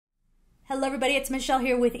Hello everybody, it's Michelle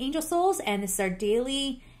here with Angel Souls, and this is our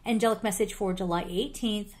daily angelic message for July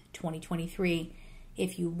 18th, 2023.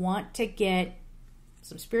 If you want to get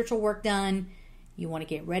some spiritual work done, you want to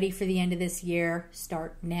get ready for the end of this year,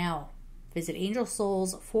 start now. Visit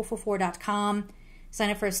angelsouls444.com, sign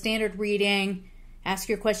up for a standard reading, ask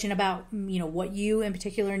your question about what you in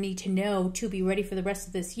particular need to know to be ready for the rest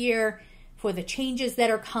of this year, for the changes that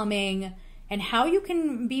are coming, and how you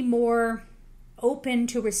can be more open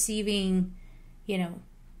to receiving,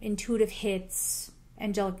 intuitive hits,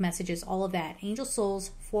 angelic messages, all of that.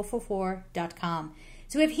 angelsouls444.com.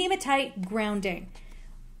 So we have hematite grounding.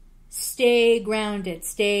 Stay grounded,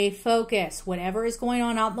 stay focused. Whatever is going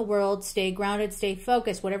on out in the world, stay grounded, stay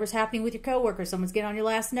focused. Whatever's happening with your coworker, someone's getting on your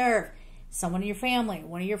last nerve, someone in your family,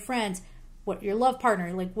 one of your friends, your love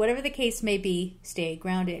partner, whatever the case may be, stay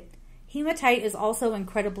grounded. Hematite is also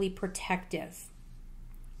incredibly protective.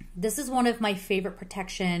 This is one of my favorite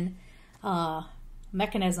protection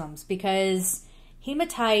mechanisms because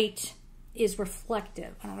hematite is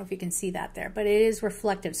reflective. I don't know if you can see that there, but it is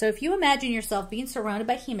reflective. So if you imagine yourself being surrounded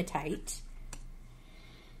by hematite,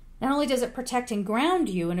 not only does it protect and ground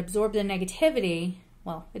you and absorb the negativity,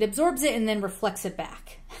 well, it absorbs it and then reflects it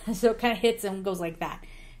back. So it kind of hits and goes like that.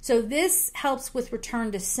 So this helps with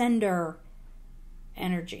return to sender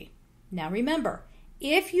energy. Now remember,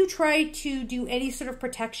 if you try to do any sort of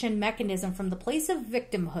protection mechanism from the place of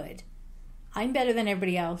victimhood, I'm better than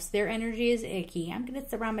everybody else, their energy is icky, I'm going to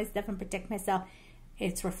surround myself and protect myself,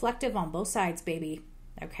 it's reflective on both sides, baby,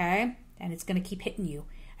 okay? And it's going to keep hitting you.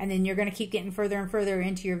 And then you're going to keep getting further and further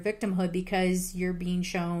into your victimhood because you're being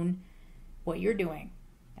shown what you're doing,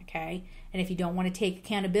 okay? And if you don't want to take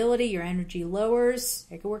accountability, your energy lowers,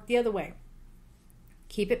 it can work the other way.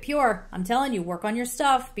 Keep it pure. I'm telling you, work on your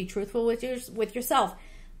stuff. Be truthful with yourself.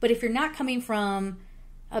 But if you're not coming from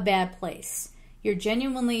a bad place, you're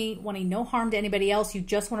genuinely wanting no harm to anybody else, you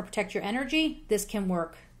just want to protect your energy, this can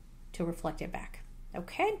work to reflect it back.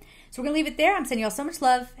 Okay? So we're going to leave it there. I'm sending you all so much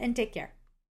love and take care.